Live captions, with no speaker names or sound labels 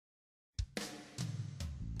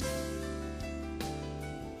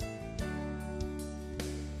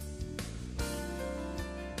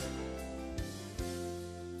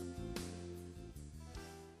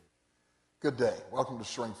Good day. Welcome to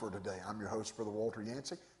String for Today. I'm your host, Brother Walter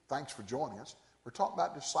Yancey. Thanks for joining us. We're talking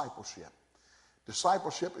about discipleship.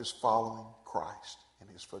 Discipleship is following Christ in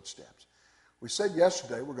his footsteps. We said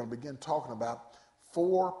yesterday we're going to begin talking about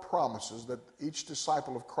 4 promises that each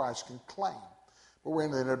disciple of Christ can claim. But we're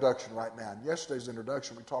in the introduction right now. In yesterday's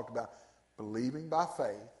introduction, we talked about believing by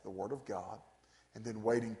faith the Word of God and then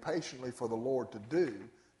waiting patiently for the Lord to do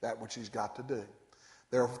that which he's got to do.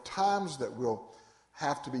 There are times that we'll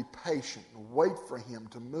have to be patient and wait for him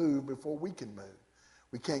to move before we can move.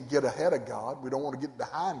 We can't get ahead of God. We don't want to get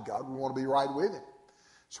behind God. We want to be right with him.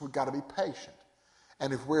 So we've got to be patient.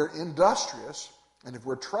 And if we're industrious, and if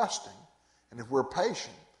we're trusting, and if we're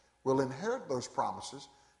patient, we'll inherit those promises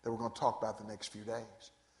that we're going to talk about the next few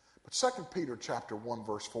days. But 2 Peter chapter 1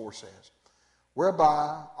 verse 4 says,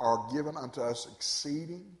 "Whereby are given unto us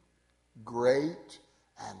exceeding great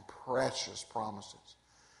and precious promises,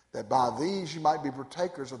 that by these you might be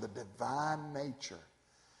partakers of the divine nature,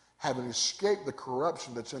 having escaped the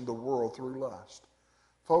corruption that's in the world through lust."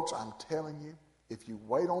 Folks, I'm telling you, if you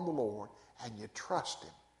wait on the Lord and you trust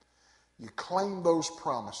him, you claim those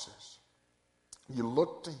promises, you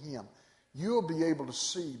look to him, you'll be able to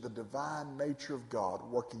see the divine nature of God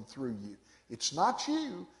working through you. It's not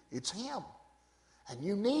you, it's him. And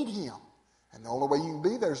you need him. And the only way you can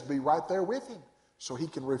be there is to be right there with him, so he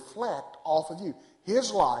can reflect off of you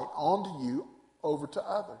his light onto you over to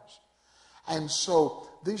others. And so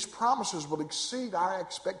these promises will exceed our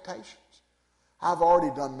expectations. I've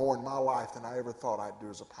already done more in my life than I ever thought I'd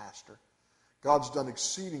do as a pastor. God's done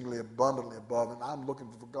exceedingly abundantly above, and I'm looking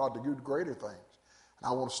for God to do greater things. And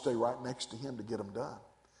I want to stay right next to him to get them done.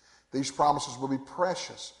 These promises will be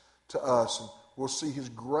precious to us, and we'll see his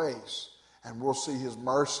grace and we'll see his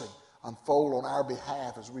mercy unfold on our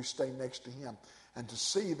behalf as we stay next to him. And to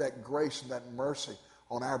see that grace and that mercy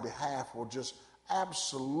on our behalf will just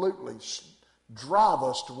absolutely drive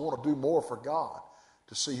us to want to do more for God,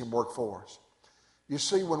 to see him work for us. You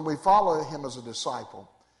see, when we follow him as a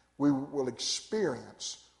disciple, we will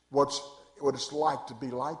experience what it's like to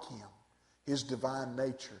be like him, his divine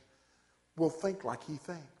nature. We'll think like he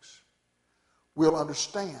thinks. We'll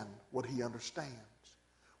understand what he understands.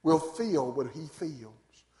 We'll feel what he feels.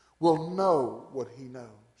 We'll know what he knows.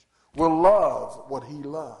 We'll love what he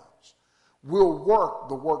loves. We'll work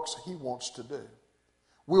the works he wants to do.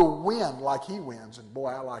 We'll win like he wins, and boy,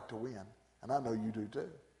 I like to win, and I know you do too.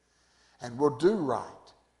 And we'll do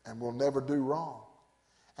right, and we'll never do wrong.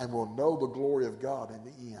 And we'll know the glory of God in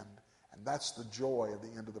the end. And that's the joy of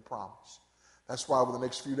the end of the promise. That's why over the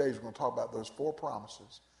next few days we're going to talk about those 4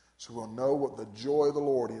 promises, so we'll know what the joy of the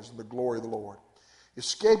Lord is and the glory of the Lord.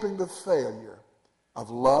 Escaping the failure of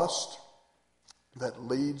lust that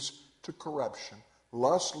leads to corruption.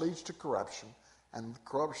 Lust leads to corruption, and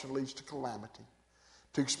corruption leads to calamity.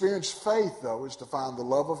 To experience faith, though, is to find the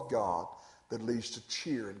love of God that leads to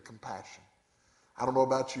cheer and compassion. I don't know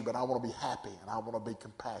about you, but I want to be happy and I want to be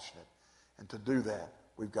compassionate. And to do that,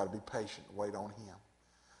 we've got to be patient and wait on him.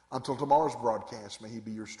 Until tomorrow's broadcast, may he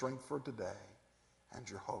be your strength for today and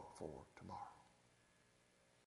your hope for tomorrow.